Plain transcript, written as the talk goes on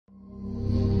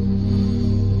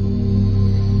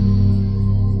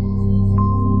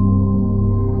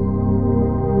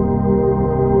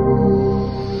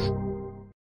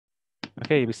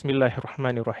Okay, Bismillahir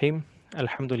Rahmanir Rahim.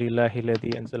 Alhamdulillahi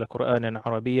alladhi anzala Qur'anan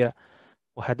Arabiyya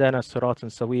wa hadana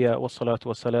siratan sawiyya wa salatu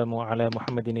wa salamu ala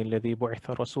Muhammadin alladhi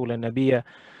bu'itha rasulan nabiyya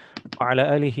wa ala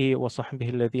alihi wa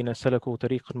sahbihi alladhina salaku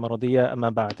tariqan maradiyya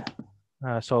amma ba'd.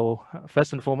 So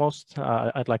first and foremost,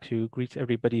 I'd like to greet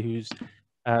everybody who's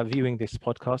viewing this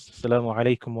podcast. Assalamu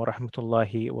alaikum wa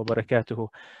rahmatullahi wa barakatuhu.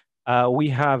 We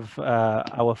have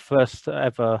our first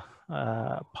ever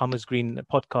Palmer's Green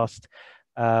podcast,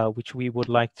 which we would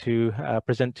like to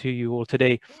present to you all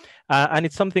today. And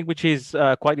it's something which is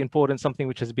quite important, something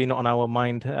which has been on our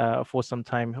mind for some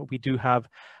time. We do have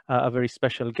a very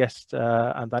special guest,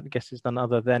 and that guest is none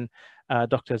other than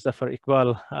Dr. Zafar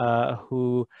Iqbal,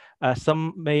 who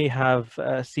some may have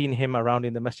seen him around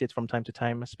in the masjid from time to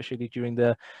time, especially during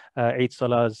the Eid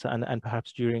Salahs and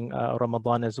perhaps during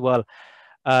Ramadan as well.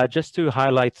 Just to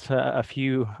highlight a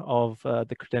few of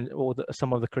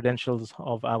some of the credentials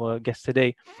of our guest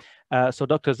today. So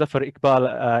Dr. Zafar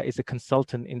Iqbal is a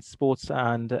consultant in sports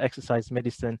and exercise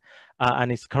medicine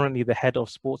and is currently the head of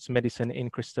sports medicine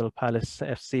in Crystal Palace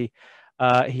FC.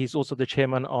 He's also the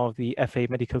chairman of the FA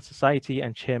Medical Society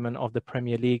and chairman of the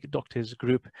Premier League Doctors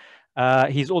Group.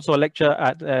 He's also a lecturer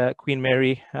at Queen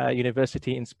Mary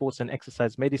University in sports and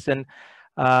exercise medicine.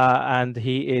 And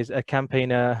he is a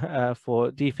campaigner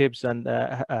for DFIBs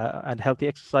and healthy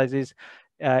exercises.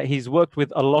 He's worked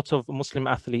with a lot of Muslim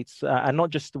athletes, and not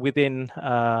just within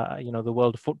the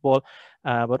world of football,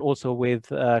 but also with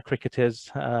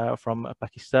cricketers from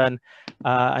Pakistan.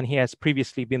 And he has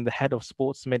previously been the head of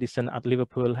sports medicine at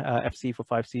Liverpool FC for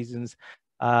 5 seasons.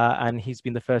 And he's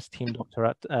been the first team doctor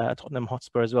at Tottenham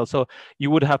Hotspur as well. So you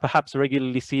would have perhaps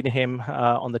regularly seen him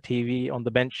on the TV, on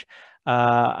the bench.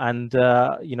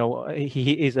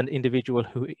 He is an individual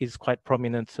who is quite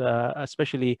prominent,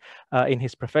 especially in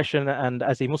his profession and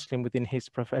as a Muslim within his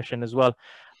profession as well.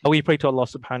 We pray to Allah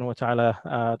subhanahu wa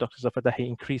ta'ala, Dr. Zafar, that he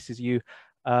increases you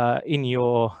in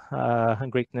your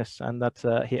greatness and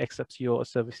that he accepts your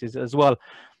services as well.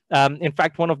 In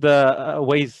fact, one of the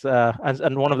ways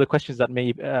and one of the questions that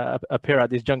may appear at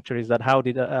this juncture is that how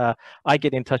did I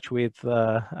get in touch with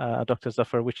Dr.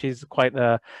 Zafar, which is quite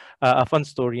a fun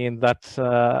story in that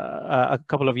a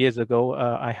couple of years ago,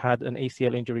 I had an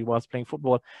ACL injury whilst playing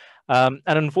football. And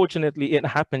unfortunately, it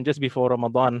happened just before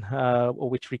Ramadan,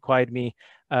 which required me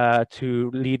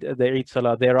to lead the Eid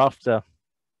Salah thereafter.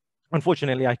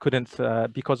 Unfortunately, I couldn't,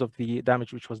 because of the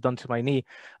damage which was done to my knee,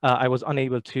 I was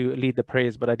unable to lead the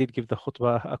prayers, but I did give the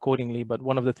khutbah accordingly. But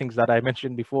one of the things that I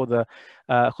mentioned before the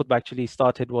khutbah actually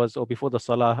started was, or before the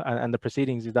salah and the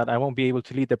proceedings, is that I won't be able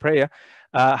to lead the prayer.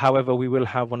 However, we will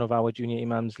have one of our junior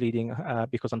imams leading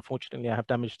because unfortunately I have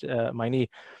damaged my knee.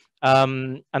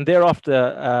 And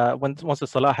thereafter, once the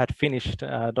salah had finished,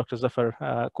 Dr.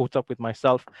 Zafar caught up with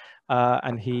myself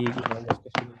and he was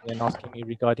questioning me and asking me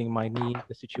regarding my knee,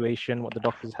 the situation, what the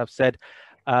doctors have said.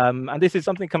 And this is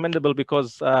something commendable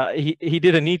because he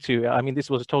didn't need to. I mean,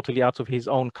 this was totally out of his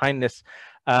own kindness.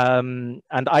 And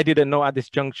I didn't know at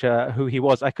this juncture who he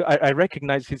was. I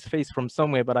recognized his face from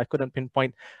somewhere, but I couldn't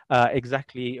pinpoint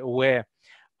exactly where.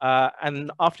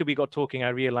 And after we got talking, I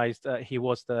realized he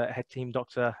was the head team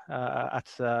doctor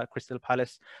at Crystal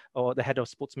Palace, or the head of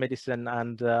sports medicine,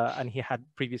 and he had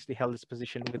previously held this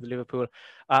position with Liverpool.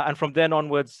 And from then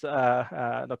onwards,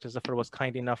 Dr. Zafar was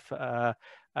kind enough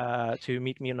to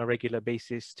meet me on a regular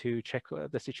basis to check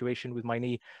the situation with my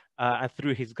knee, and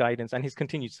through his guidance and his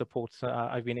continued support,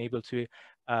 I've been able to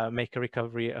make a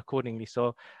recovery accordingly.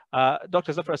 So,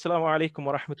 Dr. Zafar, assalamu alaikum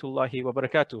wa rahmatullahi wa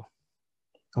barakatuh.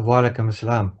 Wa alaikum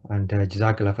assalam, and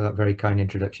Jazakallah for that very kind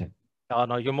introduction. Oh,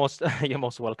 no, you're most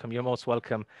welcome. You're most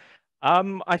welcome.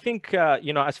 I think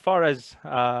as far as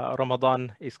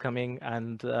Ramadan is coming,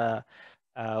 and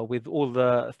with all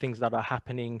the things that are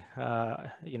happening,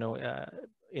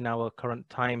 in our current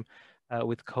time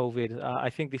with COVID, I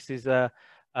think this is a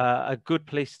good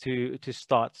place to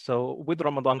start. So with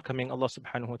Ramadan coming, Allah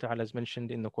subhanahu wa ta'ala has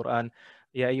mentioned in the Quran,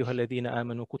 Ya ayyuha alladhina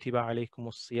amanu kutiba alaykum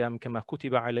as-siyam kama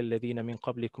kutiba ala alladhina min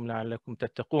qablikum la'allakum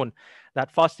tattaqun.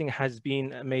 That fasting has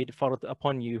been made fard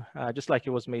upon you, just like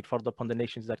it was made fard upon the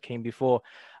nations that came before.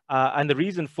 And the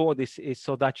reason for this is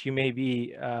so that you may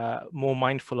be more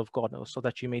mindful of God, or so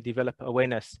that you may develop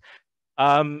awareness.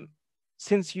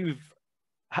 Since you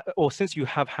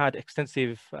have had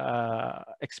extensive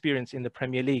experience in the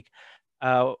Premier League,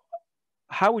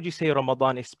 how would you say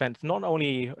Ramadan is spent, not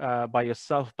only by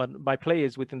yourself, but by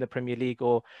players within the Premier League,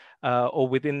 or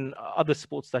within other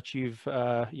sports that you've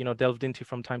delved into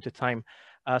from time to time?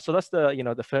 So that's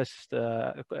the first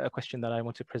question that I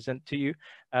want to present to you.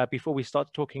 Before we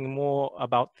start talking more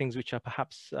about things which are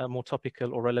perhaps more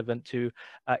topical or relevant to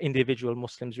individual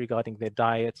Muslims regarding their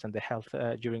diets and their health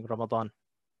during Ramadan.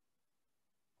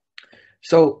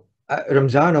 So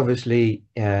Ramzan, obviously,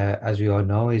 as we all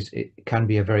know, it can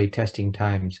be a very testing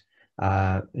times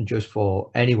just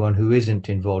for anyone who isn't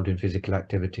involved in physical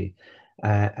activity.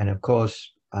 And of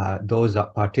course, those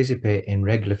that participate in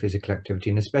regular physical activity,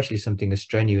 and especially something as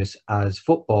strenuous as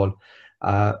football,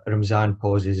 Ramzan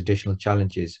poses additional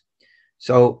challenges.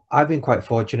 So I've been quite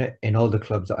fortunate in all the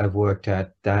clubs that I've worked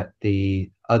at that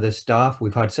the other staff,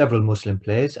 we've had several Muslim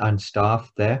players and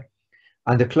staff there,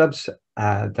 and the clubs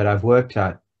that I've worked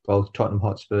at, both Tottenham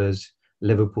Hotspurs,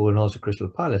 Liverpool, and also Crystal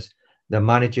Palace, the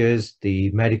managers,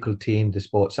 the medical team, the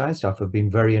sports science staff have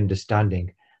been very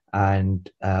understanding and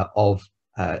of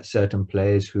certain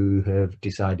players who have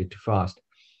decided to fast.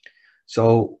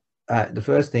 So the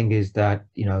first thing is that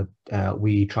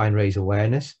we try and raise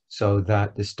awareness so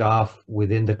that the staff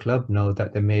within the club know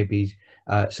that there may be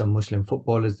some Muslim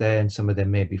footballers there and some of them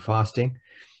may be fasting.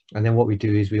 And then what we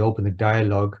do is we open the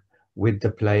dialogue with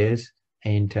the players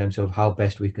in terms of how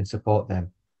best we can support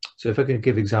them. So if I can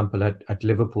give example, at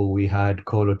Liverpool, we had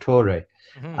Kolo Touré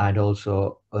and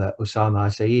also Osama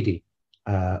Saidi,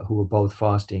 who were both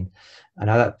fasting. And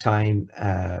at that time,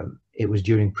 it was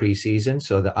during pre-season,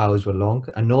 so the hours were long.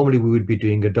 And normally we would be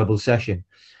doing a double session.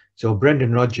 So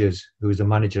Brendan Rodgers, who was the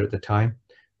manager at the time,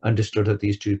 understood that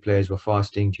these two players were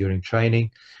fasting during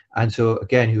training. And so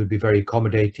again, he would be very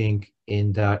accommodating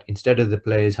in that instead of the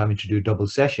players having to do double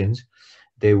sessions,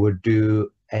 they would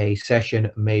do a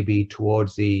session maybe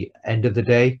towards the end of the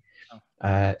day.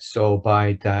 So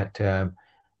by that,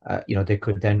 they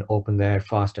could then open their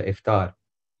faster iftar.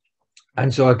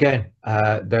 And so again,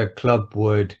 the club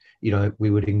would,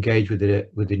 we would engage with the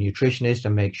nutritionist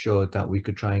and make sure that we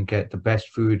could try and get the best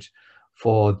foods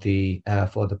for the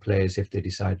players if they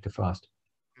decide to fast.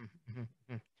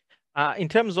 In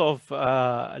terms of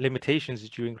limitations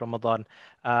during Ramadan,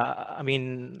 I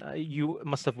mean, you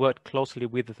must have worked closely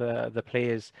with the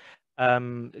players.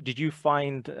 Did you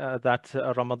find that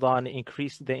Ramadan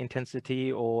increased their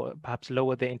intensity or perhaps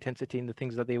lowered their intensity in the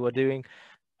things that they were doing?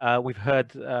 We've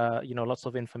heard, lots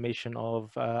of information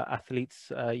of athletes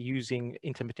using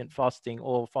intermittent fasting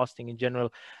or fasting in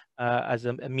general as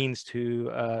a means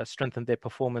to strengthen their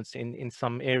performance in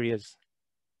some areas.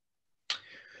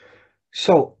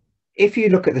 So if you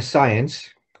look at the science,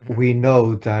 we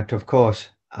know that, of course,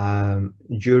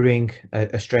 during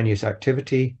a strenuous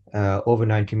activity, over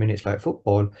 90 minutes like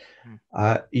football,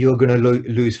 you're going to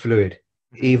lose fluid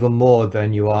even more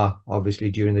than you are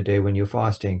obviously during the day when you're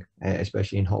fasting,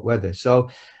 especially in hot weather. So,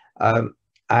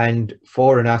 and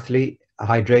for an athlete,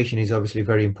 hydration is obviously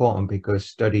very important because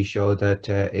studies show that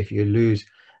if you lose,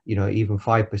 even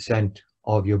 5%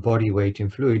 of your body weight in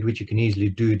fluid, which you can easily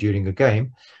do during a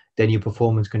game, then your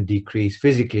performance can decrease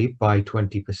physically by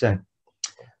 20%.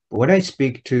 But when I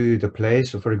speak to the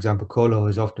players, so for example, Kolo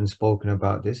has often spoken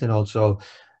about this, and also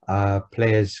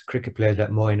cricket players like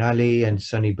Moeen Ali and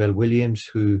Sonny Bill Williams,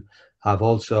 who have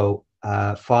also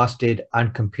fasted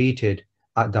and competed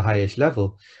at the highest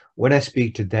level. When I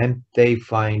speak to them, they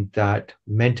find that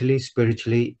mentally,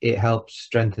 spiritually, it helps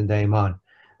strengthen their iman.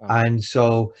 And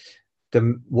so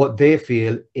what they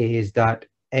feel is that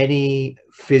any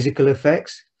physical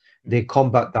effects, they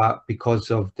combat that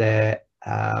because of their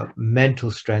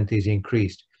mental strength is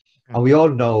increased. And we all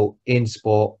know in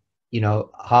sport,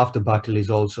 half the battle is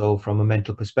also from a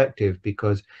mental perspective,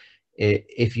 because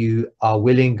if you are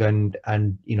willing and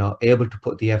able to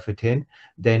put the effort in,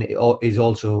 then it is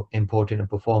also important in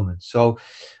performance. So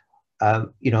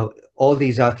all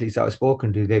these athletes that I've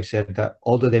spoken to, they've said that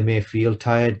although they may feel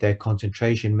tired, their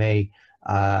concentration may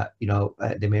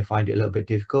they may find it a little bit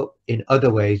difficult. In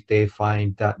other ways, they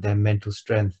find that their mental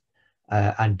strength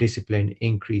and discipline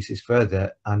increases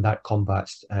further, and that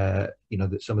combats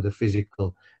some of the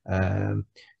physical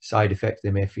side effects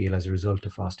they may feel as a result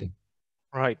of fasting.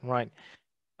 Right.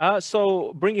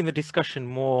 So bringing the discussion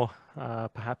more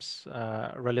perhaps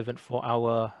relevant for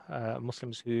our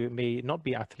Muslims who may not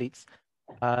be athletes,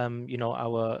 our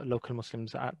local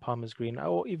Muslims at Palmer's Green,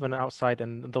 or even outside,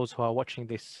 and those who are watching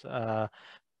this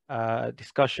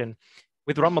discussion.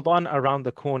 With Ramadan around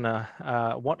the corner,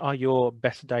 what are your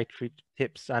best dietary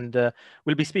tips? And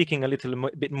we'll be speaking a little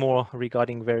bit more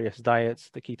regarding various diets,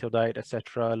 the keto diet,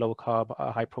 etc., low carb,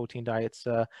 high protein diets,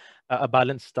 a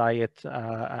balanced diet,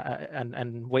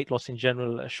 and weight loss in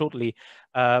general shortly.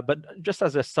 But just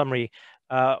as a summary,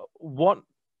 what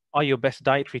are your best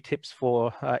dietary tips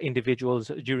for individuals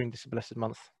during this blessed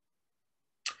month?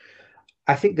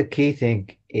 I think the key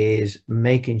thing is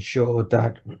making sure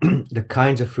that the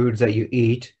kinds of foods that you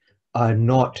eat are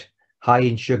not high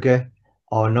in sugar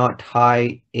or not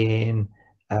high in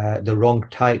the wrong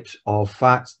types of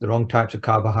fats, the wrong types of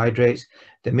carbohydrates.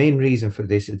 The main reason for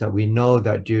this is that we know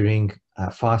that during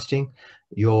fasting,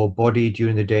 your body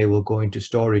during the day will go into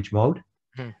storage mode.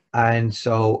 Hmm. And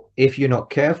so if you're not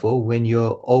careful when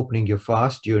you're opening your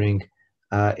fast during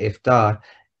iftar,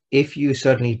 if you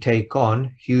suddenly take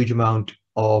on huge amount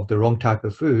of the wrong type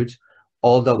of foods,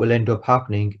 all that will end up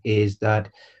happening is that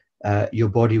your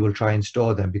body will try and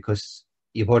store them because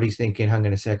your body's thinking, hang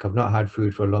on a sec, I've not had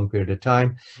food for a long period of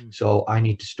time, so I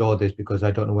need to store this because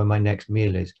I don't know when my next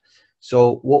meal is.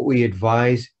 So what we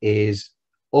advise is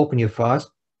open your fast,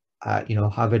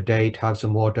 have a date, have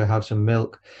some water, have some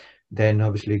milk, then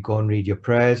obviously go and read your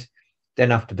prayers.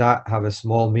 Then after that, have a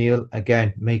small meal,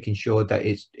 again, making sure that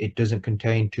it doesn't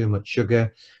contain too much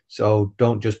sugar. So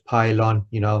don't just pile on,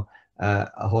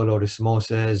 a whole load of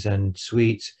samosas and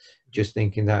sweets, just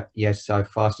thinking that, yes, I've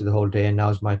fasted the whole day and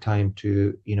now's my time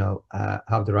to,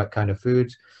 have the right kind of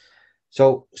foods.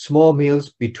 So small meals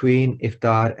between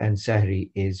iftar and sahri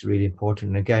is really important.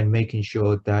 And again, making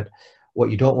sure that what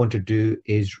you don't want to do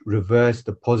is reverse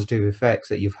the positive effects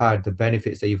that you've had, the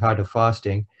benefits that you've had of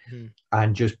fasting,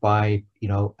 and just by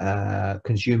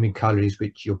consuming calories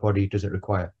which your body doesn't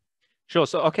require. Sure.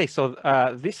 So, okay. So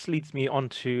this leads me on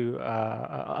to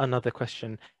another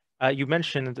question. You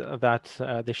mentioned that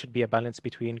there should be a balance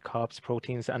between carbs,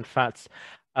 proteins, and fats.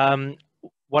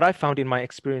 What I found in my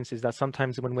experience is that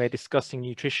sometimes when we're discussing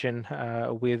nutrition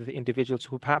with individuals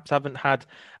who perhaps haven't had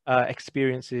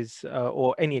experiences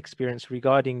or any experience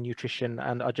regarding nutrition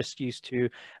and are just used to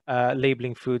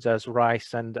labeling foods as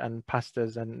rice and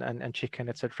pastas and chicken,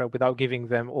 etc., without giving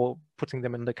them or putting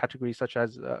them in the categories such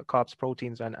as carbs,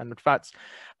 proteins, and fats,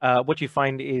 what you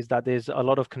find is that there's a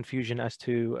lot of confusion as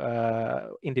to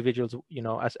individuals,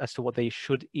 as to what they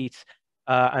should eat.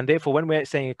 And therefore, when we're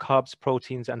saying carbs,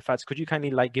 proteins, and fats, could you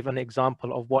kindly give an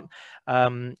example of what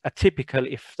a typical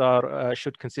iftar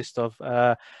should consist of?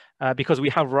 Because we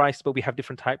have rice, but we have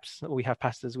different types. We have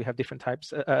pastas, we have different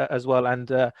types as well.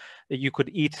 And you could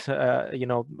eat,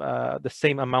 the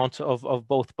same amount of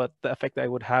both, but the effect that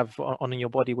it would have on your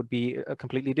body would be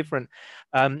completely different.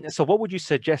 So what would you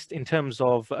suggest in terms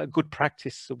of good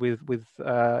practice with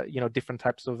different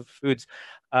types of foods?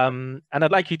 And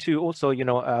I'd like you to also,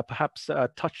 perhaps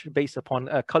touch base upon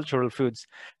cultural foods.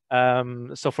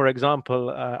 So, for example,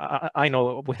 I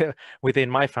know within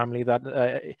my family that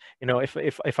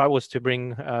if I was to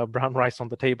bring brown rice on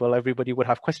the table, everybody would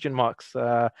have question marks.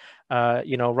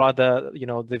 Rather,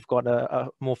 they've got a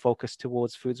more focus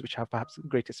towards foods which have perhaps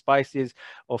greater spices,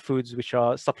 or foods which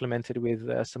are supplemented with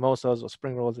samosas or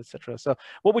spring rolls, etc. So,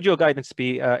 what would your guidance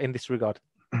be in this regard?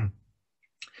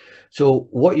 So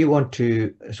what you want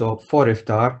to, so for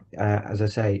iftar, as I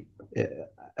say,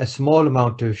 a small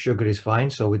amount of sugar is fine.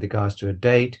 So with regards to a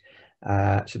date,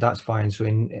 so that's fine. So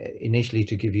initially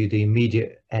to give you the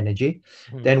immediate energy,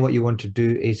 then what you want to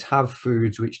do is have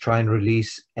foods which try and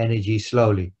release energy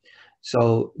slowly.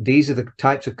 So these are the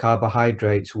types of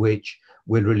carbohydrates which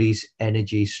will release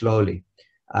energy slowly.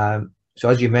 So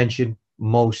as you mentioned,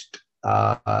 most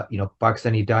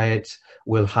Pakistani diets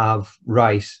will have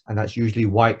rice, and that's usually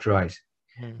white rice.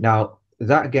 Now,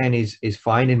 that again is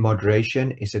fine in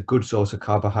moderation. It's a good source of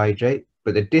carbohydrate,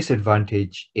 but the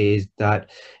disadvantage is that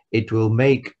it will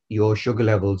make your sugar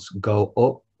levels go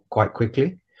up quite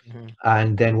quickly.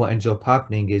 And then what ends up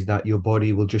happening is that your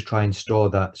body will just try and store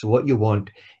that. So what you want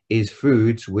is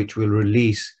foods which will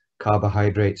release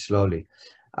carbohydrates slowly,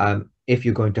 if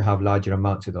you're going to have larger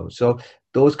amounts of those. So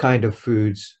those kind of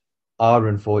foods are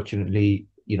unfortunately,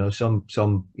 some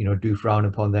do frown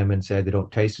upon them and say they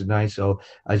don't taste as nice. So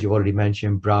as you already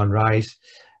mentioned, brown rice.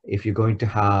 If you're going to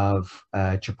have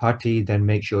chapati, then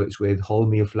make sure it's with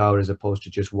wholemeal flour as opposed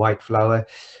to just white flour.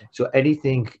 So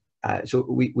anything, so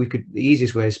we could, the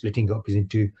easiest way of splitting up is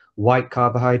into white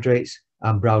carbohydrates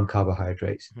and brown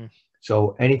carbohydrates.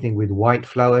 So anything with white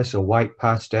flour, so white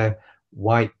pasta,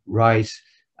 white rice,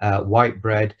 white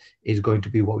bread is going to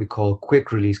be what we call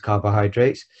quick release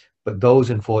carbohydrates. But those,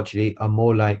 unfortunately, are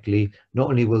more likely, not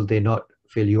only will they not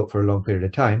fill you up for a long period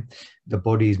of time, the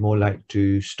body is more likely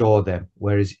to store them.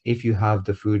 Whereas if you have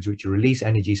the foods which release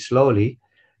energy slowly,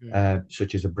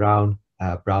 such as a brown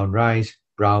rice,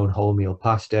 brown wholemeal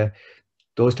pasta,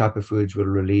 those type of foods will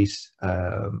release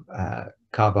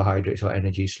carbohydrates or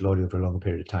energy slowly over a long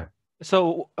period of time.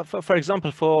 So, for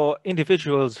example, for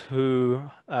individuals who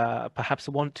perhaps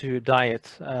want to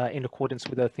diet in accordance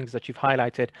with the things that you've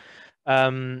highlighted,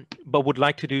 but would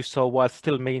like to do so while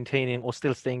still maintaining or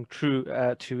still staying true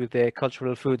to their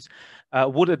cultural foods.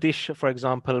 Would a dish, for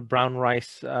example, brown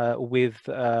rice with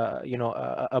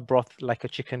a broth like a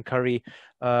chicken curry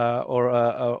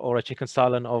or a chicken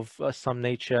salan of some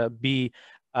nature be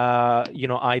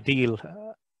ideal,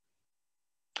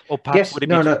 or perhaps Yes, would it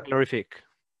be no, too no, calorific?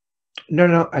 no,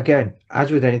 no. Again,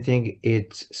 as with anything,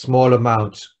 it's small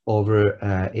amounts over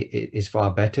is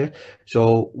far better.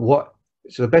 So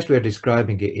so the best way of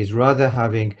describing it is rather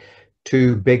having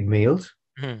two big meals.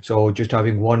 Mhm. So just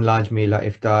having one large meal at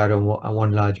iftar and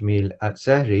one large meal at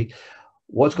sahri.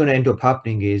 What's going to end up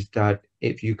happening is that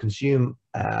if you consume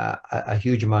a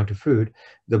huge amount of food,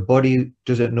 the body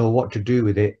doesn't know what to do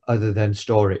with it other than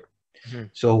store it. Mhm.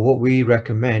 So what we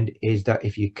recommend is that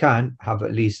if you can have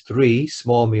at least 3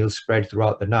 small meals spread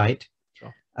throughout the night,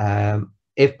 Sure.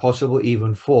 if possible,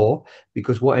 even 4,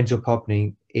 because what ends up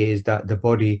happening is that the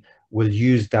body will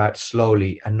use that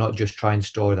slowly and not just try and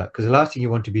store that. Because the last thing you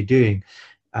want to be doing,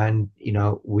 and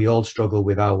we all struggle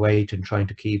with our weight and trying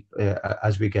to keep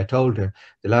as we get older,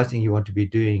 the last thing you want to be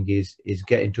doing is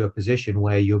get into a position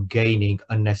where you're gaining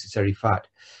unnecessary fat.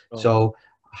 Sure. So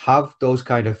have those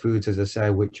kind of foods, as I say,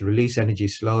 which release energy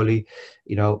slowly.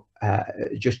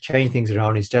 Just change things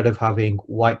around. Instead of having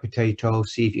white potato,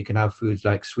 see if you can have foods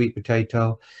like sweet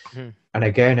potato. Mhm. And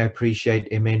again, I appreciate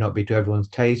it may not be to everyone's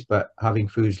taste, but having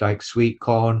foods like sweet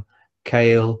corn,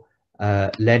 kale,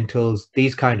 lentils,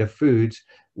 these kind of foods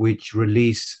which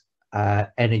release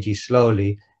energy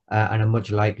slowly and are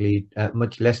much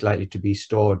less likely to be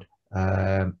stored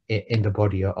in the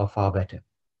body are far better.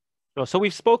 Sure. So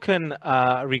we've spoken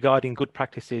regarding good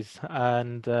practices,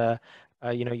 and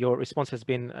your response has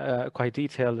been quite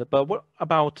detailed. But what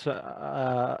about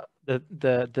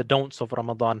the don'ts of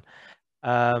Ramadan?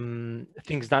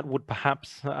 Things that would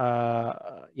perhaps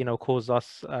cause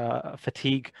us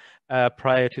fatigue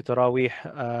prior to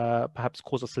Taraweeh, perhaps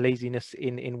cause us laziness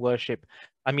in worship.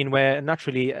 I mean, we're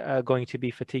naturally going to be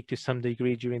fatigued to some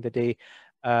degree during the day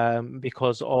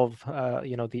because of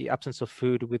the absence of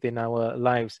food within our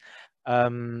lives.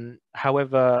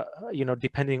 However,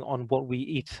 depending on what we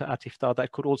eat at iftar,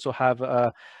 that could also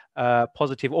have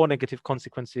positive or negative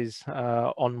consequences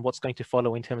on what's going to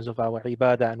follow in terms of our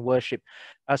ibadah and worship.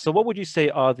 So what would you say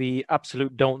are the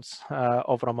absolute don'ts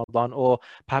of Ramadan, or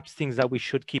perhaps things that we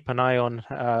should keep an eye on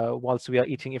whilst we are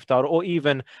eating iftar, or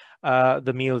even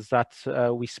the meals that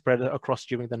we spread across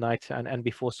during the night and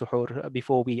before suhoor,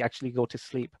 before we actually go to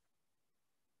sleep?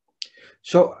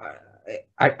 So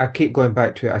I keep going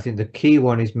back to it. I think the key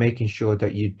one is making sure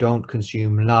that you don't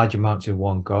consume large amounts in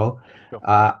one go. Sure.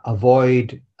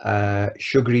 Avoid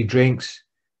sugary drinks.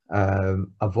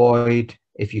 Avoid,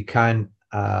 if you can,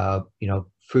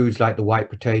 foods like the white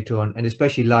potato and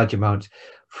especially large amounts,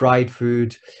 fried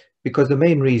foods, because the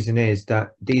main reason is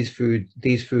that these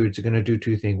foods are going to do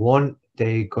two things. One,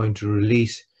 they're going to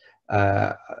release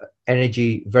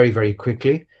energy very, very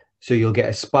quickly. So you'll get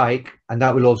a spike, and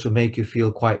that will also make you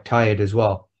feel quite tired as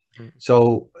well. Mm.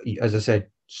 So, as I said,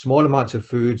 small amounts of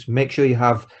foods. Make sure you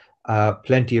have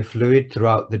plenty of fluid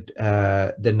throughout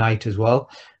the night as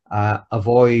well.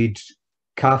 Avoid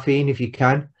caffeine if you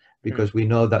can, because we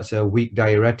know that's a weak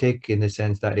diuretic in the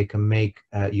sense that it can make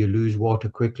you lose water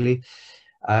quickly.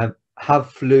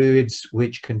 Have fluids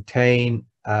which contain.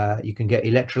 You can get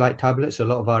electrolyte tablets. A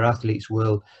lot of our athletes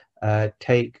will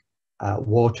take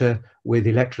water with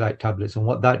electrolyte tablets, and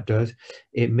what that does,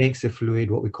 it makes the fluid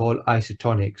what we call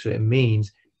isotonic. So it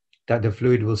means that the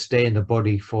fluid will stay in the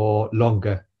body for a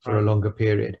longer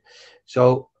period.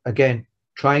 So again,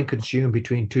 try and consume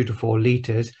between 2 to 4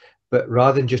 liters, but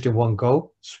rather than just in one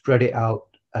go, spread it out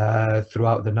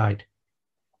throughout the night.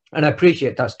 And I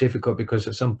appreciate that's difficult because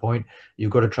at some point you've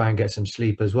got to try and get some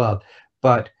sleep as well.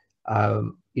 But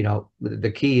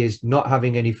the key is not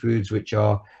having any foods which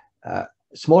are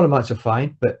small amounts are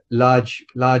fine, but large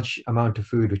amount of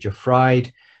food which are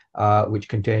fried, which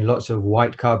contain lots of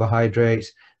white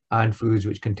carbohydrates, and foods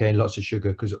which contain lots of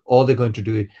sugar, because all they're going to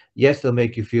do, yes, they'll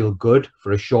make you feel good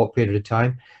for a short period of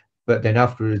time, but then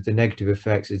afterwards the negative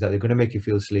effects is that they're going to make you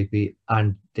feel sleepy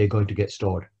and they're going to get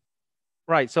stored.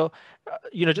 Right. So,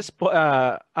 just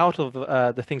out of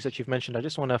the things that you've mentioned, I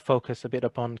just want to focus a bit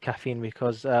upon caffeine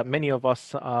because many of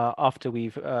us, after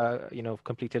we've,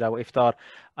 completed our iftar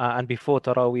and before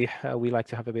Taraweeh, we like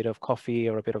to have a bit of coffee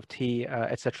or a bit of tea,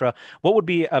 etc. What would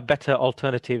be a better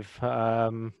alternative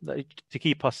to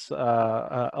keep us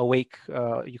awake,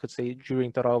 you could say,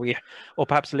 during Taraweeh or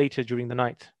perhaps later during the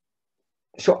night?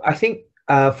 So I think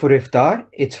for iftar,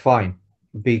 it's fine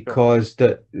because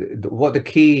what the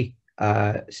key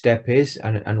step is,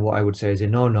 and what I would say is a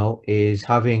no-no, is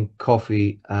having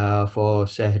coffee for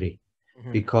sehri.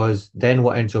 because then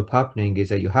what ends up happening is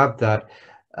that you have that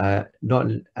not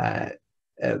uh,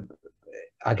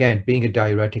 again, being a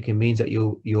diuretic, it means that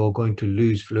you're going to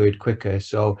lose fluid quicker,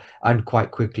 so, and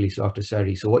quite quickly, so after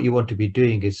Sehri. So what you want to be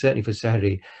doing is, certainly for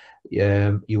Sehri,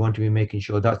 you want to be making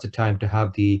sure that's the time to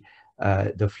have the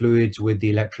fluids with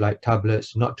the electrolyte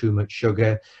tablets, not too much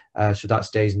sugar, so that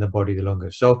stays in the body the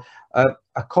longer. So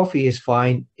a coffee is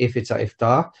fine if it's at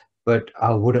iftar, but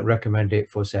I wouldn't recommend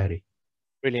it for Sehri.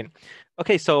 Brilliant.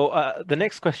 Okay, so the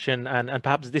next question, and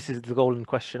perhaps this is the golden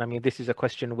question. I mean, this is a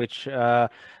question which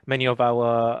many of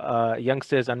our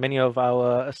youngsters and many of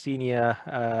our senior,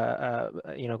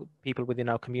 people within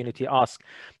our community ask,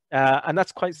 and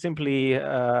that's quite simply,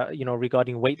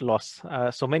 regarding weight loss.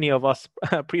 So many of us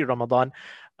pre-Ramadan,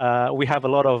 we have a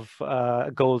lot of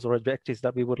goals or objectives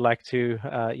that we would like to,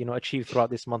 achieve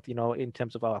throughout this month. In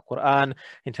terms of our Quran,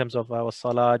 in terms of our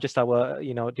Salah, just our,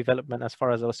 development as far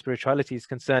as our spirituality is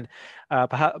concerned.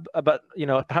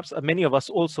 Perhaps many of us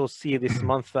also see this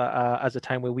month as a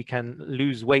time where we can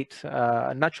lose weight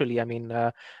naturally. I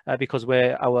mean, because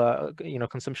our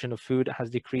consumption of food has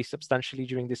decreased substantially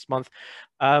during this month.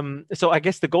 So I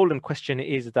guess the golden question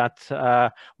is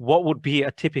that what would be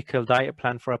a typical diet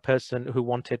plan for a person who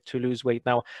wanted to lose weight?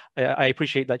 Now, I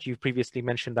appreciate that you've previously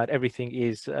mentioned that everything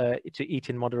is to eat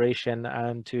in moderation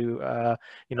and to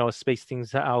space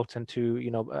things out and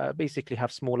to basically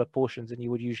have smaller portions than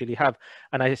you would usually have.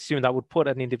 And I assume that would put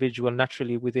an individual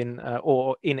naturally within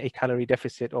or in a calorie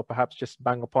deficit, or perhaps just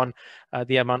bang upon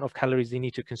the amount of calories they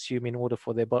need to consume in order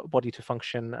for their body to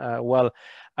function well.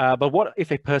 But what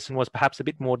if a person was perhaps a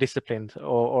bit more disciplined,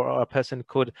 or a person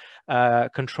could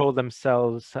control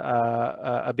themselves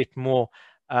a bit more?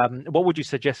 What would you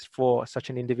suggest for such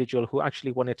an individual who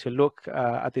actually wanted to look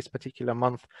at this particular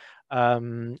month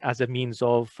as a means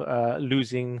of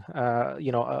losing,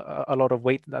 a lot of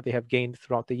weight that they have gained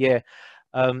throughout the year?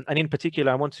 And in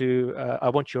particular, I want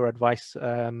your advice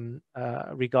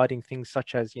regarding things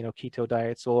such as keto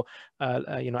diets, or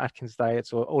Atkins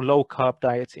diets, or low carb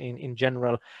diets in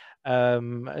general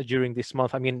during this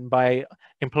month. I mean, by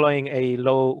employing a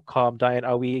low carb diet,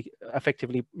 are we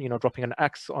effectively dropping an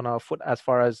axe on our foot as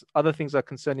far as other things are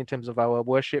concerned in terms of our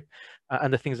worship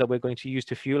and the things that we're going to use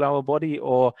to fuel our body?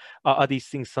 Or are these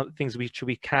things things which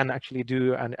we can actually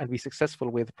do and be successful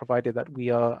with, provided that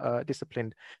we are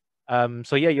disciplined?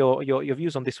 So yeah, your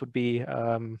views on this would be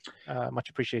much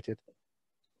appreciated.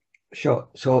 Sure.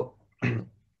 So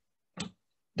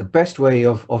the best way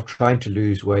of trying to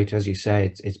lose weight, as you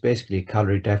say, it's basically a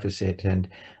calorie deficit, and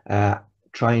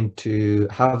trying to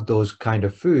have those kind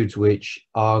of foods which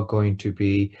are going to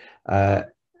be, as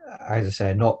I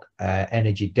say, not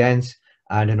energy dense,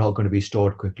 and are not going to be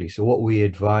stored quickly. So what we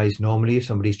advise normally, if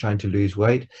somebody's trying to lose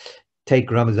weight,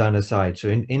 take Ramadan aside. So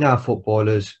in our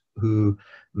footballers who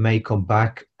may come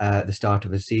back at the start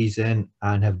of a season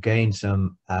and have gained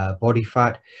some body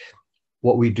fat,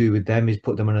 what we do with them is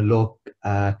put them on a low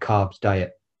carbs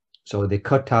diet. So they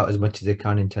cut out as much as they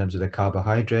can in terms of their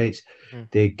carbohydrates.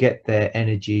 They get their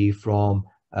energy from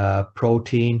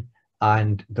protein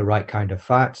and the right kind of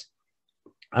fats,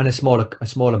 and a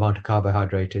small amount of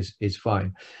carbohydrate is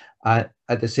fine. At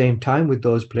the same time, with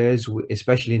those players,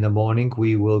 especially in the morning,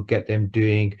 we will get them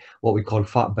doing what we call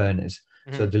fat burners.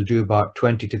 So they'll do about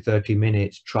 20 to 30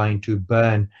 minutes trying to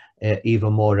burn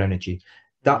even more energy.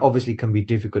 That obviously can be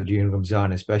difficult during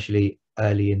Ramzan, especially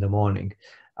early in the morning.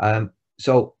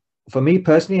 So for me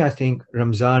personally, I think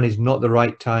Ramzan is not the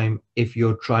right time if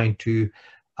you're trying to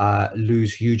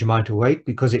lose huge amount of weight,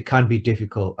 because it can be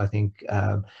difficult. I think,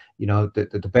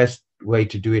 the best way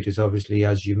to do it is obviously,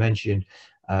 as you mentioned,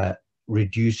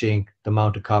 reducing the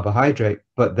amount of carbohydrate,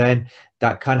 but then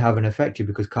that can have an effect here,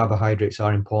 because carbohydrates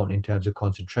are important in terms of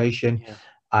concentration.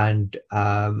 And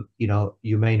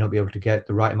you may not be able to get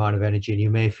the right amount of energy, and you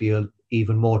may feel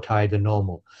even more tired than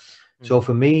normal. So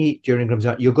for me, during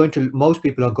Ramzan, most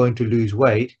people are going to lose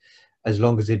weight as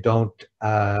long as they don't,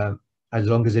 as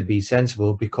long as it be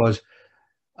sensible, because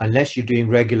unless you're doing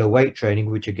regular weight training,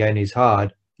 which again is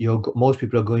hard, most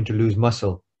people are going to lose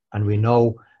muscle, and we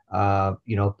know,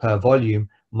 per volume,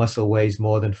 muscle weighs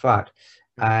more than fat.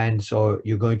 And so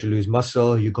you're going to lose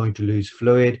muscle, you're going to lose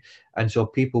fluid, and so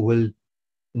people will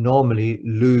normally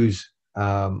lose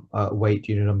weight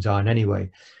during Ramzan anyway.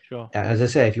 Sure. As I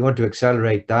say, if you want to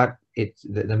accelerate that,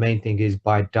 the main thing is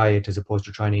by diet, as opposed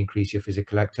to trying to increase your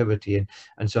physical activity,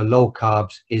 and so low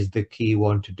carbs is the key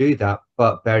one to do that,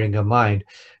 but bearing in mind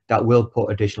that will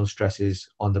put additional stresses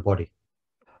on the body.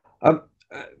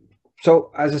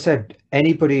 So as I said,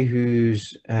 anybody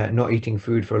who's not eating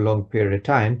food for a long period of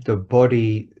time, the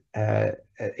body,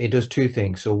 it does two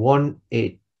things. So one,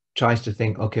 it tries to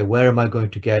think, okay, where am I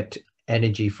going to get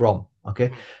energy from.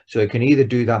 Okay, so it can either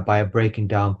do that by breaking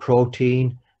down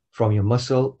protein from your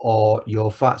muscle or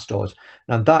your fat stores.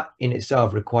 Now that in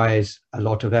itself requires a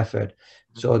lot of effort.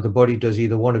 So the body does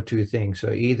either one of two things. So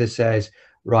it either says,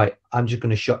 right, I'm just going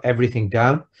to shut everything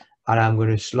down and I'm going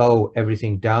to slow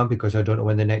everything down because I don't know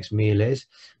when the next meal is.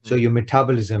 So your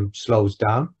metabolism slows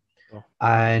down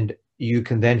and you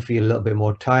can then feel a little bit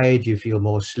more tired, you feel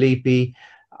more sleepy.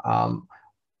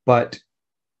 But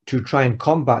to try and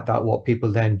combat that, what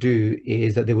people then do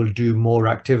is that they will do more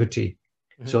activity.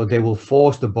 So they will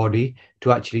force the body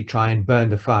to actually try and burn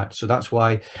the fat. So that's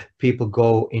why people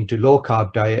go into low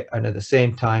carb diet, and at the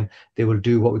same time, they will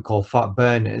do what we call fat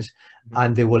burners,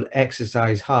 and they will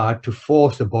exercise hard to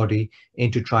force the body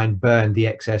into try and burn the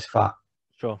excess fat.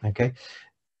 Sure. Okay.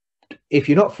 If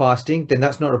you're not fasting, then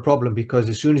that's not a problem, because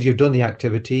as soon as you've done the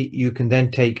activity, you can then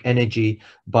take energy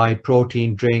by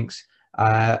protein drinks,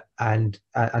 and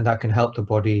that can help the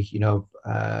body,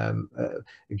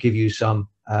 give you some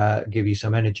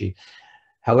energy.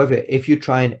 However, if you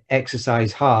try and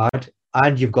exercise hard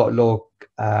and you've got low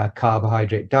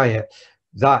carbohydrate diet,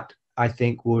 that I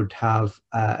think would have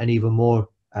an even more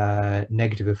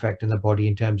negative effect on the body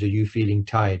in terms of you feeling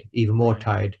tired, even more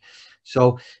tired.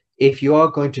 So if you are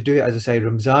going to do it, as I say,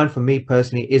 Ramzan for me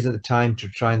personally isn't the time to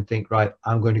try and think, right,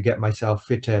 I'm going to get myself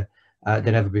fitter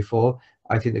than ever before.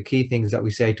 I think the key things that we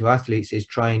say to athletes is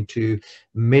trying to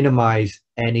minimize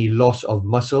any loss of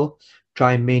muscle,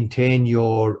 try and maintain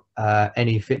your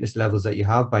any fitness levels that you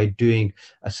have by doing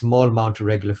a small amount of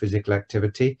regular physical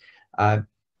activity.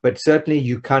 But certainly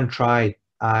you can try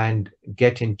and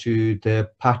get into the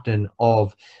pattern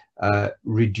of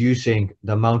reducing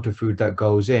the amount of food that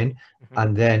goes in,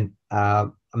 and then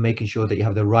making sure that you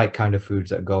have the right kind of foods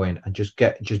that go in, and just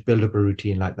build up a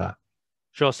routine like that.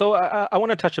 Sure. So I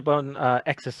want to touch upon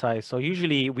exercise. So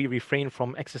usually we refrain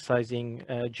from exercising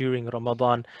during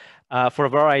Ramadan for a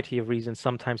variety of reasons.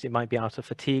 Sometimes it might be out of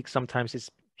fatigue. Sometimes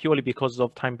it's purely because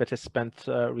of time better spent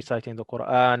reciting the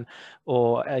Quran,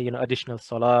 or additional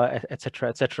salah, etc.,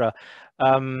 etc.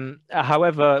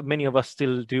 However, many of us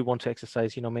still do want to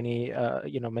exercise. Many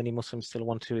Muslims still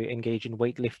want to engage in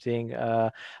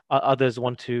weightlifting. Others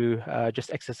want to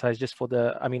just exercise just for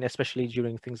especially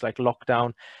during things like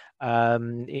lockdown,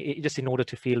 just in order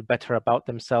to feel better about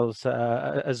themselves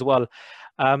as well.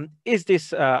 Is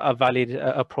this a valid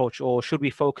approach, or should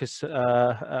we focus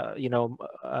more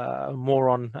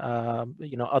on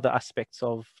other aspects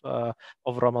of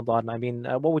Ramadan?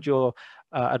 What would your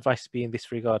advice be in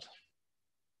this regard?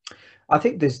 I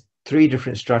think there's three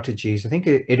different strategies. I think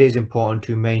it is important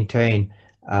to maintain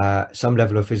some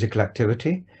level of physical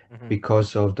activity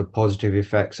because of the positive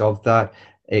effects of that.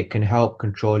 It can help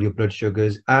control your blood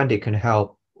sugars, and it can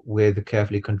help with a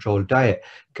carefully controlled diet.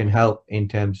 It can help in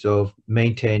terms of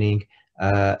maintaining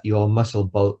your muscle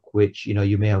bulk, which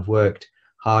you may have worked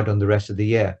hard on the rest of the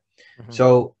year.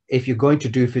 So if you're going to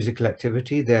do physical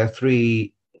activity, there are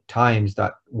three times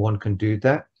that one can do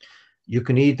that. You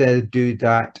can either do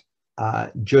that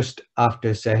just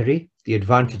after Sehri. The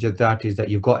advantage of that is that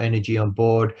you've got energy on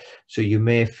board, so you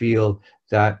may feel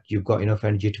that you've got enough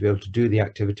energy to be able to do the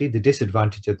activity. The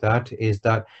disadvantage of that is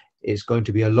that it's going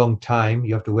to be a long time.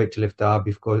 You have to wait till iftar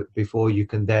before you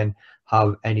can then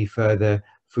have any further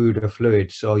food or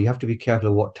fluid. So you have to be careful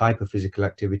of what type of physical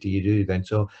activity you do then.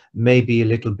 So maybe a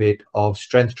little bit of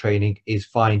strength training is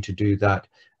fine to do that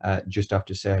just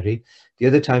after Sehri. The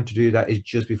other time to do that is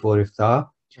just before iftar.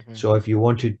 So if you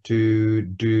wanted to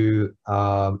do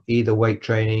either weight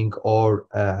training or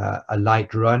a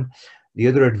light run, the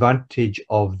other advantage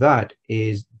of that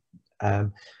is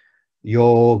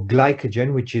your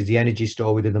glycogen, which is the energy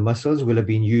store within the muscles, will have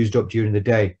been used up during the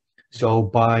day. So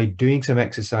by doing some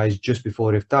exercise just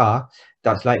before iftar,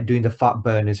 that's like doing the fat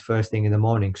burners first thing in the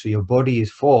morning. So your body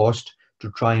is forced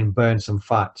to try and burn some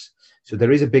fats. So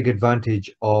there is a big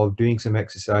advantage of doing some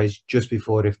exercise just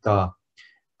before iftar.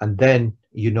 And then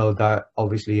that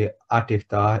obviously at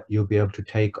iftar, you'll be able to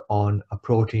take on a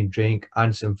protein drink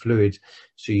and some fluids,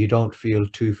 so you don't feel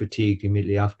too fatigued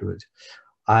immediately afterwards.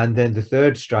 And then the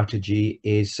third strategy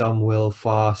is some will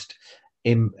fast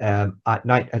at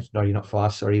night. Not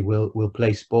fast, sorry, will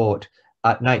play sport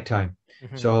at nighttime.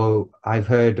 So I've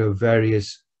heard of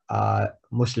various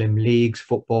Muslim leagues,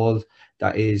 football,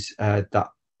 that is that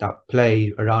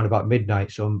play around about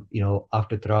midnight. So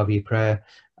after Tarawih prayer,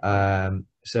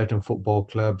 certain football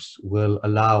clubs will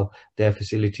allow their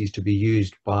facilities to be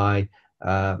used by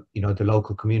the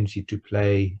local community to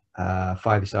play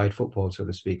five-a-side football, so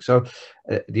to speak. So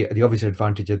the obvious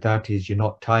advantage of that is you're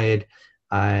not tired,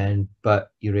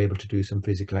 but you're able to do some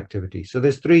physical activity. So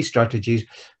there's three strategies.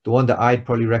 The one that I'd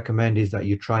probably recommend is that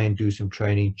you try and do some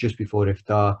training just before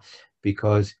iftar,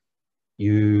 because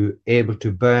you're able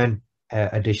to burn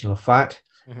additional fat,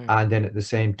 and then at the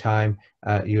same time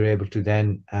you're able to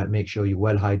then make sure you're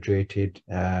well hydrated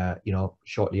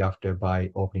shortly after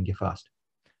by opening your fast.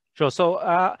 Sure.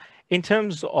 So in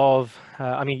terms of,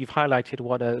 I mean, you've highlighted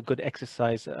what a good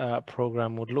exercise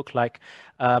program would look like.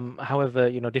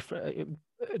 However,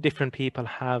 different people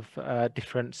have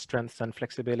different strengths and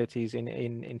flexibilities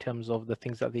in terms of the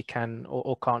things that they can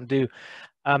or can't do.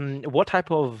 What type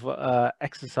of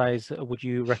exercise would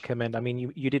you recommend? I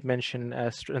mean, you did mention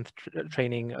strength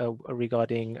training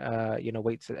regarding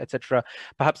weights, etc.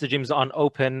 Perhaps the gyms aren't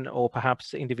open, or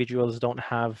perhaps individuals don't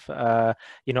have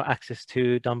access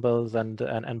to dumbbells and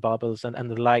barbells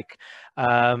and the like.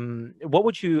 What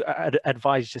would you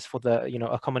advise just for the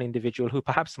a common individual who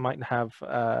perhaps might have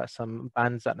some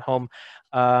bands at home,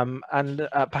 and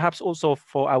perhaps also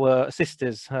for our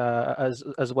sisters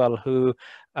as well, who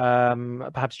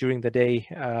perhaps during the day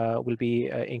will be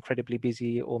incredibly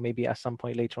busy, or maybe at some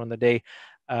point later on the day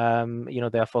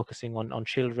they are focusing on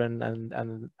children,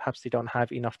 and perhaps they don't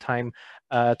have enough time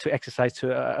to exercise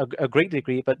to a great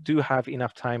degree, but do have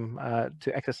enough time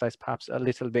to exercise perhaps a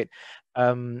little bit.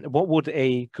 What would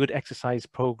a good exercise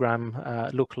program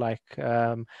look like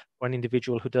for an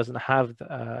individual who doesn't have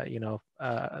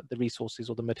the resources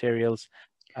or the materials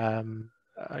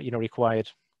required?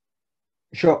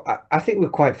 Sure. I think we're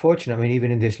quite fortunate. I mean,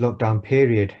 even in this lockdown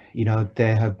period,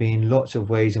 there have been lots of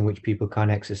ways in which people can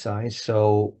exercise.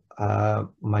 So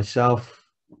myself,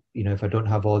 if I don't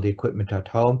have all the equipment at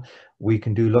home, we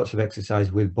can do lots of exercise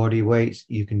with body weights.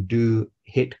 You can do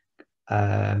HIIT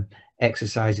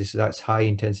exercises, so that's high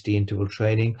intensity interval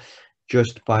training,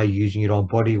 just by using your own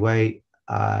body weight.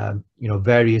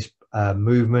 Various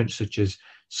movements such as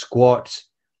squats,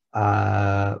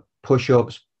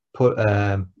 push-ups,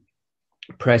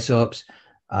 press-ups,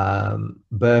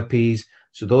 burpees.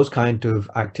 So those kind of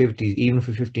activities, even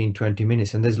for 15-20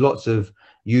 minutes. And there's lots of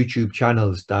YouTube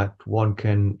channels that one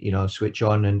can switch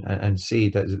on and see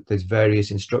that there's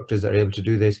various instructors that are able to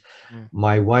do this.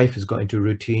 My wife has got into a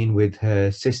routine with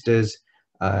her sisters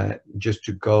just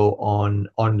to go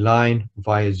online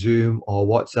via Zoom or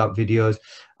WhatsApp videos,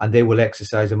 and they will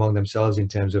exercise among themselves in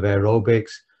terms of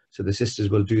aerobics. So the sisters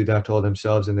will do that all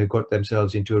themselves, and they've got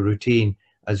themselves into a routine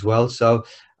as well. So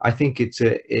I think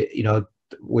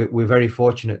we're very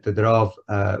fortunate that there are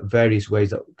various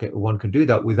ways that one can do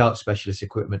that without specialist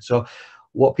equipment. So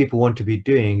what people want to be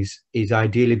doing is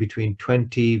ideally between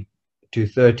 20 to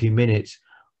 30 minutes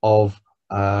of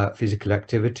physical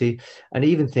activity, and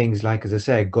even things like, as I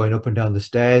said, going up and down the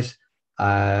stairs,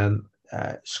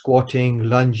 squatting,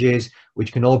 lunges,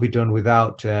 which can all be done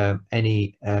without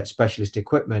any specialist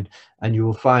equipment. And you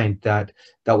will find that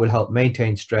will help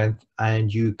maintain strength,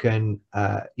 and you can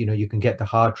get the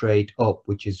heart rate up,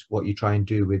 which is what you try and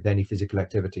do with any physical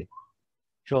activity.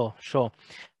 Sure.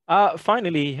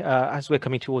 Finally, as we're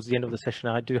coming towards the end of the session,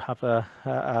 I do have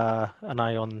an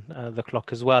eye on the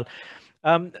clock as well.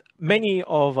 Many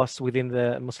of us within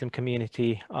the Muslim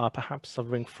community are perhaps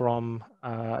suffering from,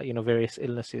 various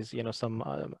illnesses. Some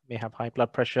may have high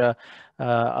blood pressure,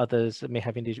 others may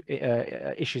have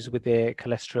issues with their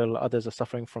cholesterol, others are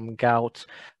suffering from gout,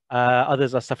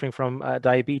 others are suffering from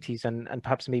diabetes, and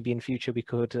perhaps maybe in future we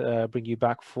could bring you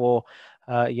back for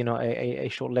a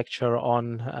short lecture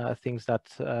on things that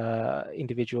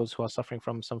individuals who are suffering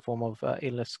from some form of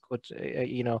illness could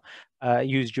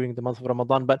use during the month of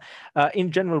Ramadan. But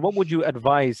in general, what would you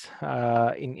advise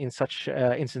in such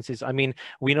instances? I mean,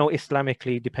 we know Islamically,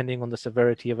 depending on the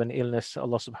severity of an illness,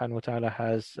 Allah subhanahu wa ta'ala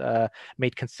has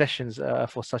made concessions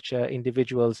for such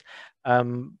individuals,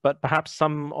 but perhaps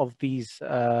some of these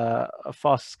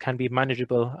fasts can be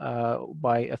manageable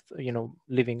by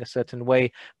living a certain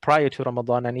way prior to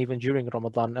Ramadan and even during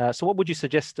Ramadan. So what would you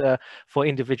suggest for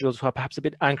individuals who are perhaps a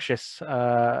bit anxious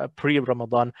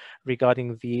pre-Ramadan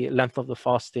regarding the length of the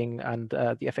fasting and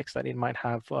the effects that it might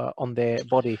have on their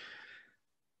body?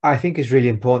 I think it's really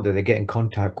important that they get in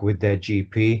contact with their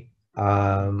GP.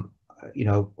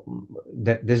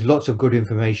 There's lots of good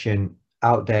information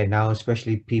out there now,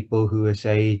 especially people who are,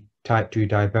 say, type 2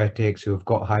 diabetics who have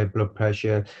got high blood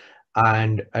pressure,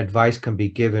 and advice can be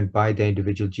given by the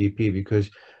individual GP,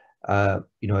 because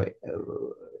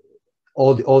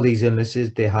all these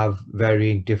illnesses, they have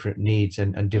varying different needs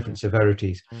and different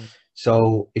severities.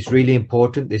 So it's really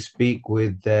important they speak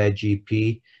with their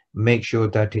GP, make sure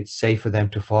that it's safe for them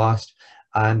to fast,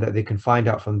 and that they can find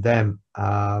out from them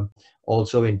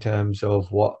also in terms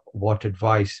of what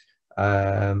advice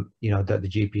that the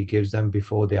GP gives them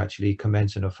before they actually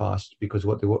commence on a fast, because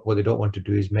what they don't want to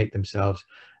do is make themselves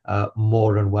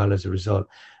more unwell as a result.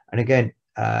 And again,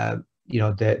 there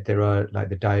are like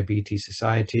the Diabetes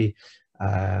Society.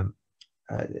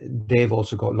 They've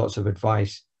also got lots of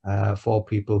advice for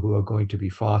people who are going to be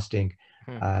fasting,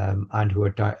 and who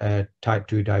are type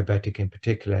 2 diabetic in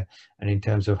particular, and in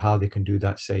terms of how they can do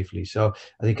that safely. So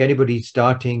I think anybody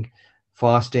starting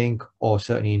fasting, or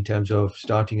certainly in terms of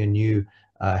starting a new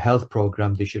health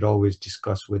program, they should always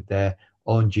discuss with their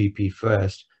own GP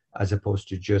first, as opposed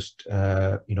to just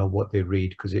what they read,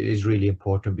 because it is really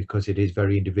important, because it is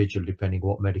very individual depending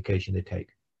what medication they take.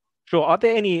 Sure. Are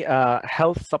there any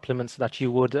health supplements that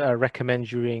you would recommend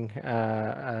during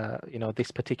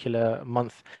this particular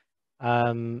month?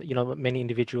 Many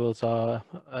individuals are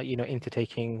into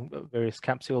taking various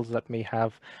capsules that may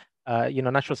have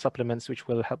natural supplements which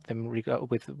will help them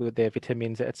with their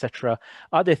vitamins, etc.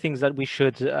 Are there things that we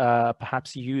should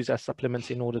perhaps use as supplements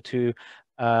in order to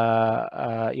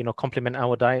complement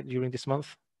our diet during this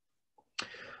month?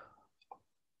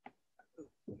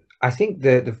 I think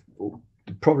the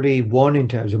probably one, in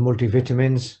terms of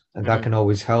multivitamins, and that can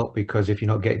always help, because if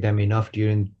you're not getting them enough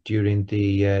during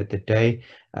the day,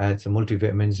 so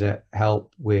multivitamins that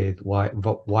help with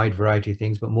wide variety of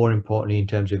things, but more importantly in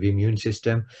terms of the immune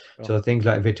system. Sure. So things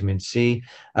like vitamin C.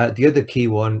 The other key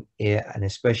one, and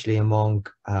especially among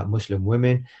Muslim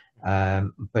women,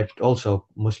 but also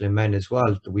Muslim men as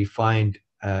well, we find,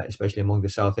 especially among the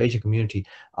South Asian community,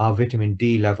 our vitamin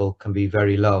D level can be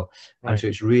very low. Right. And so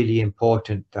it's really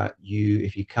important that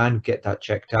if you can get that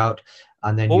checked out,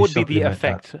 and then what would be the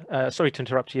effect? Sorry to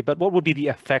interrupt you, but what would be the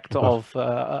effect of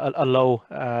a low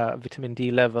vitamin D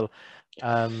level?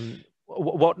 How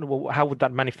would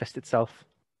that manifest itself?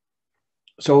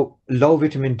 So low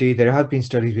vitamin D, there have been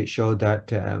studies which show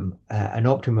that an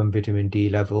optimum vitamin D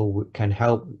level can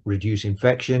help reduce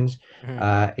infections.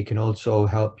 It can also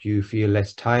help you feel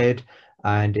less tired.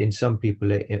 And in some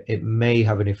people, it may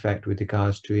have an effect with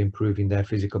regards to improving their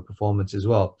physical performance as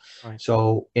well. Right.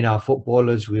 So in our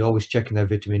footballers, we always checking their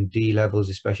vitamin D levels,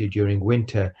 especially during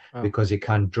winter, because it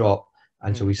can drop.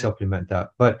 And so we supplement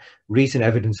that. But recent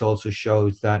evidence also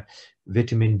shows that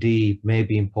vitamin D may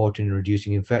be important in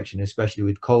reducing infection, especially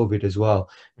with COVID as well.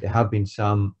 There have been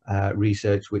some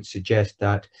research which suggests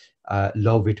that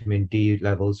low vitamin D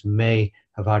levels may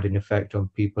have had an effect on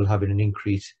people having an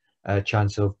increased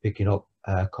chance of picking up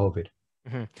COVID.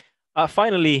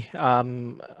 Finally,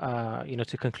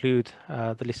 to conclude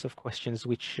the list of questions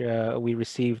which we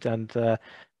received and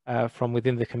from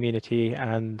within the community,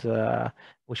 and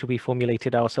which we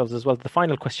formulated ourselves as well. The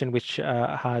final question which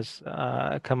has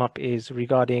come up is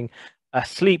regarding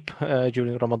sleep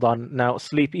during Ramadan. Now,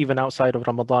 sleep even outside of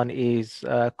Ramadan is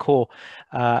core,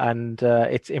 and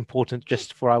it's important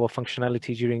just for our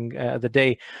functionality during the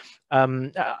day.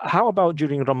 How about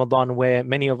during Ramadan, where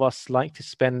many of us like to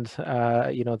spend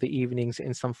the evenings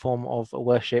in some form of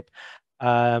worship?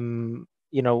 How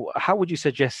would you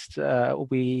suggest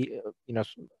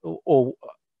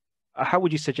how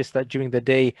would you suggest that during the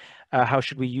day, how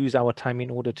should we use our time in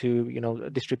order to,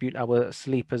 distribute our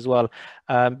sleep as well?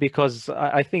 Because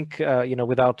I think,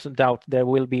 without doubt, there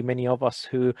will be many of us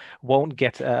who won't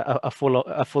get a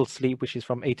full sleep, which is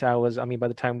from 8 hours. I mean, by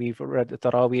the time we've read the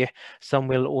Taraweeh, some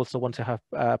will also want to have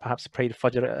perhaps prayed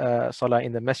Fajr Salah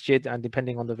in the masjid, and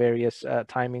depending on the various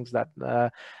timings that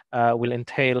will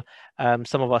entail,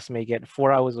 some of us may get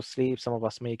 4 hours of sleep, some of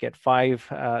us may get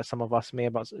 5, some of us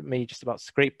may just about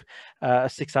scrape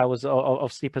 6 hours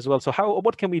of sleep as well. So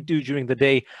what can we do during the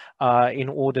day in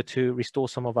order to restore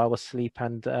some of our sleep,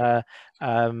 and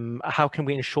how can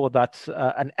we ensure that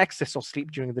an excess of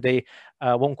sleep during the day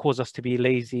won't cause us to be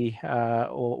lazy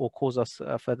or cause us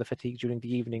further fatigue during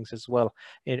the evenings as well,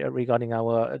 regarding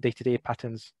our day-to-day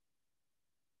patterns?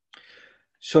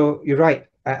 So you're right,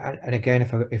 and again,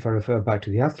 if I refer back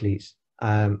to the athletes,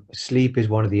 sleep is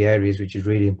one of the areas which is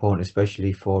really important,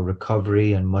 especially for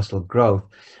recovery and muscle growth.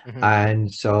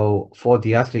 And so for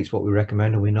the athletes, what we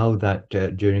recommend, and we know that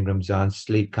during Ramadan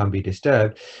sleep can be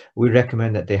disturbed, we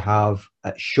recommend that they have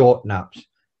short naps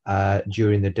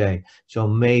during the day. So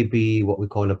maybe what we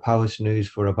call a power snooze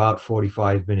for about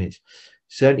 45 minutes.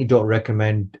 Certainly don't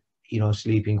recommend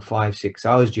sleeping 5-6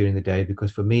 hours during the day,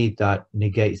 because for me that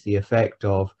negates the effect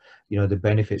of the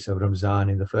benefits of Ramadan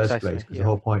in the first place, because the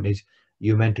whole point is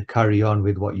you're meant to carry on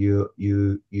with what you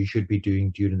should be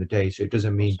doing during the day. So it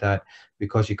doesn't mean that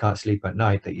because you can't sleep at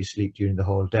night that you sleep during the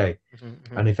whole day.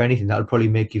 And if anything, that'll probably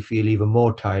make you feel even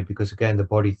more tired, because again the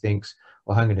body thinks,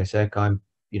 well, hang on a sec, I'm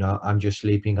just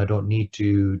sleeping, I don't need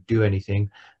to do anything,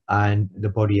 and the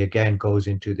body again goes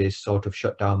into this sort of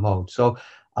shutdown mode. So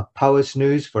A power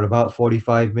snooze for about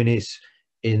 45 minutes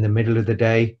in the middle of the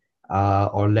day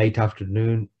or late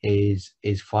afternoon is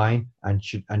fine, and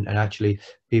should and actually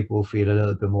people will feel a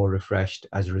little bit more refreshed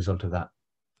as a result of that.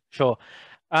 Sure.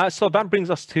 So that brings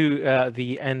us to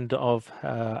the end of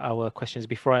our questions.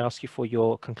 Before I ask you for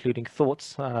your concluding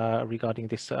thoughts regarding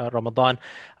this Ramadan,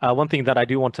 one thing that I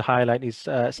do want to highlight is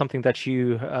something that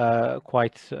you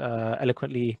quite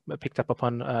eloquently picked up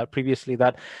upon previously,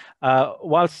 that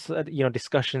whilst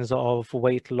discussions of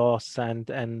weight loss and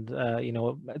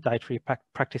dietary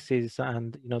practices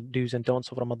and do's and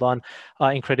don'ts of Ramadan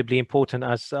are incredibly important,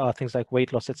 as things like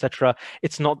weight loss, etc.,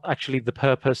 it's not actually the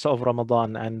purpose of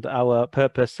Ramadan. And our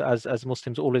purpose as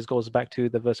Muslims always goes back to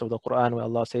the verse of the Quran where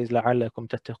Allah says لَعَلَّكُمْ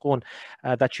تَتَّقُونَ,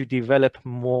 that you develop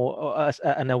more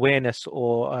an awareness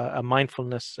or a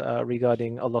mindfulness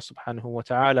regarding Allah subhanahu wa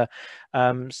ta'ala.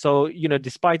 So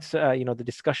despite the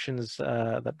discussions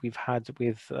that we've had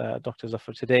with Dr.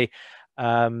 Zafar today,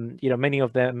 many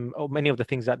of the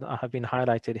things that have been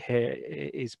highlighted here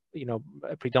is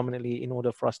predominantly in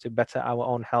order for us to better our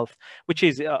own health, which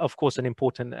is of course an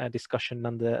important discussion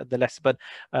nonetheless. But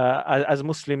as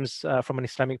Muslims, from an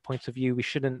Islamic point of view, we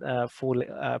shouldn't fall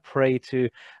prey to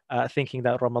thinking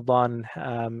that Ramadan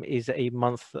is a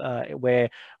month where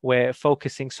we're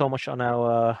focusing so much on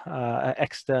our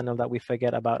external that we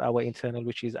forget about our internal,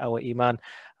 which is our iman.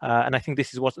 And I think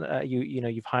this is what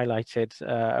you've highlighted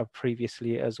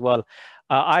previously as well.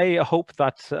 I hope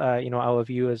that our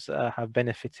viewers have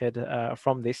benefited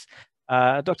from this.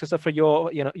 Dr. Zafar,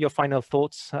 your final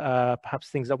thoughts, perhaps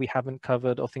things that we haven't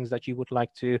covered or things that you would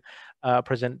like to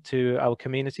present to our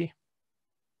community?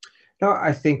 No,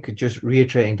 I think just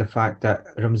reiterating the fact that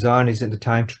Ramzan isn't the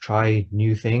time to try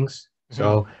new things.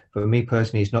 So for me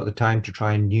personally, it's not the time to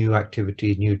try new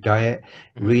activities, new diet.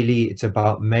 Really, it's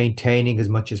about maintaining as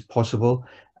much as possible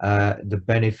the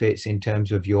benefits in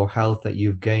terms of your health that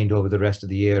you've gained over the rest of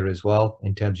the year as well,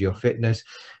 in terms of your fitness.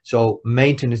 So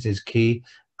maintenance is key.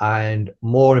 And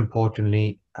more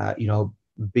importantly,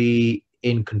 be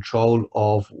in control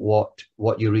of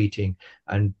what you're eating,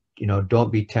 and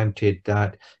don't be tempted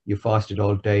that you fasted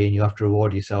all day and you have to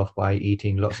reward yourself by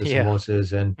eating lots of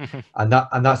samosas and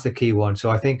that's the key one.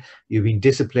 So I think you've been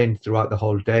disciplined throughout the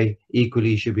whole day. Equally,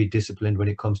 you should be disciplined when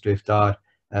it comes to iftar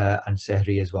and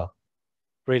sehri as well.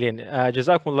 Brilliant.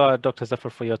 Jazakumullah, Dr. Zafar,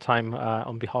 for your time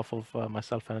on behalf of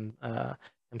myself and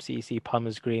MCEC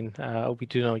Palmers Green. We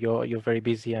do know you're very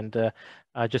busy, and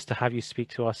just to have you speak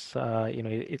to us,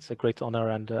 it's a great honor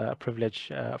and a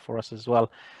privilege for us as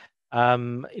well.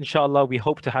 Inshallah, we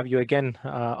hope to have you again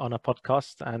on a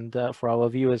podcast. And for our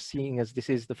viewers, seeing as this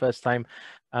is the first time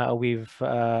we've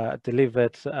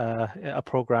delivered a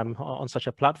program on such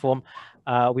a platform,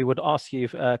 we would ask you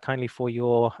kindly for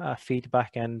your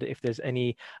feedback, and if there's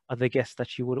any other guests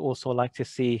that you would also like to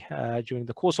see during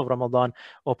the course of Ramadan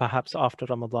or perhaps after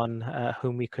Ramadan,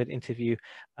 whom we could interview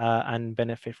and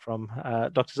benefit from.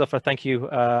 Dr. Zafar, thank you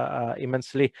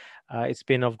immensely. It's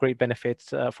been of great benefit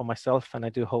for myself, and I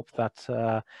do hope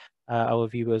that our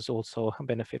viewers also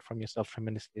benefit from yourself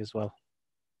tremendously as well.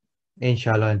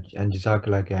 Inshallah, and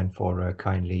Jazakallah again for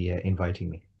kindly inviting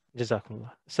me.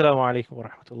 Jazakumullah. Assalamu alaikum wa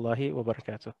rahmatullahi wa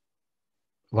barakatuh.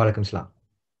 Wa alaikum salam.